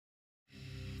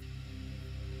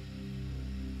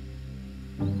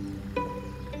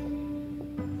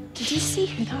Did you see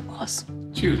who that was?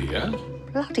 Julia?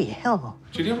 Bloody hell.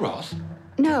 Julia Ross?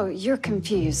 No, you're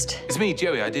confused. It's me,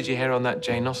 Joey. I did your hair on that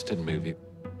Jane Austen movie.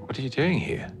 What are you doing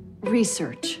here?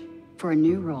 Research for a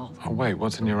new role. Oh, wait,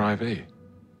 what's in your IV?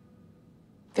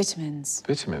 Vitamins.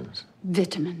 Vitamins?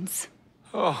 Vitamins.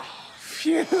 Oh,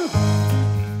 phew.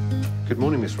 Good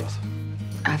morning, Miss Roth.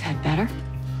 I've had better.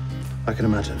 I can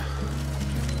imagine.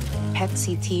 PET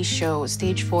CT show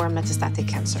stage 4 metastatic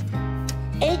cancer.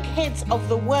 Eggheads of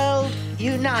the world,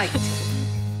 unite.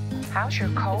 How's your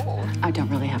cold? I don't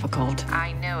really have a cold.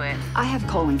 I knew it. I have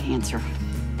colon cancer.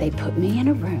 They put me in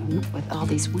a room with all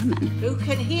these women. Who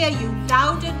can hear you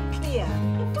loud and clear?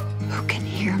 Who can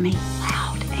hear me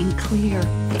loud and clear?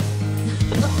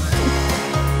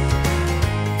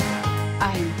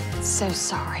 I'm so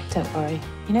sorry. Don't worry.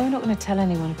 You know we're not going to tell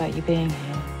anyone about you being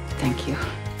here. Thank you.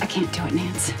 I can't do it,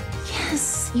 Nance.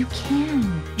 Yes, you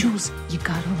can. Jules, you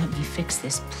gotta let me fix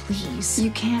this, please.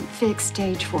 You can't fix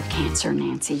stage 4 cancer,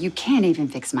 Nancy. You can't even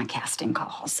fix my casting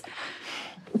calls.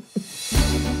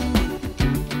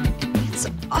 It's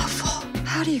awful.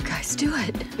 How do you guys do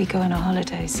it? We go on our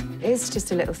holidays. It's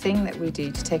just a little thing that we do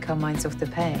to take our minds off the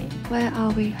pain. Where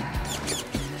are we?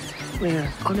 We're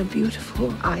on a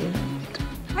beautiful island.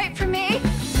 Wait for me.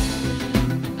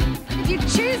 If you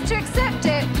choose to accept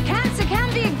it, cancer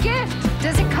can be a gift.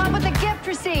 Does it come with a gift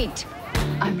receipt?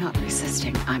 I'm not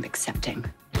resisting, I'm accepting.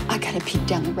 I gotta peek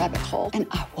down the rabbit hole, and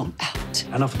I want out.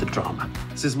 Enough of the drama.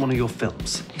 This is one of your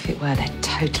films. If it were, they'd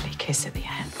totally kiss at the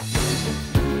end.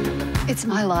 It's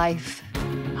my life,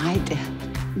 my death,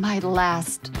 my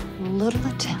last little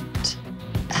attempt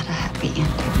at a happy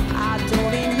ending. I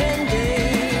don't remember.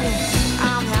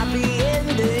 I'm happy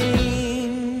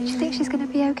ending. Do you think she's gonna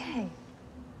be okay?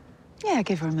 Yeah,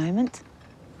 give her a moment.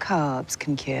 Carbs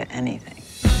can cure anything.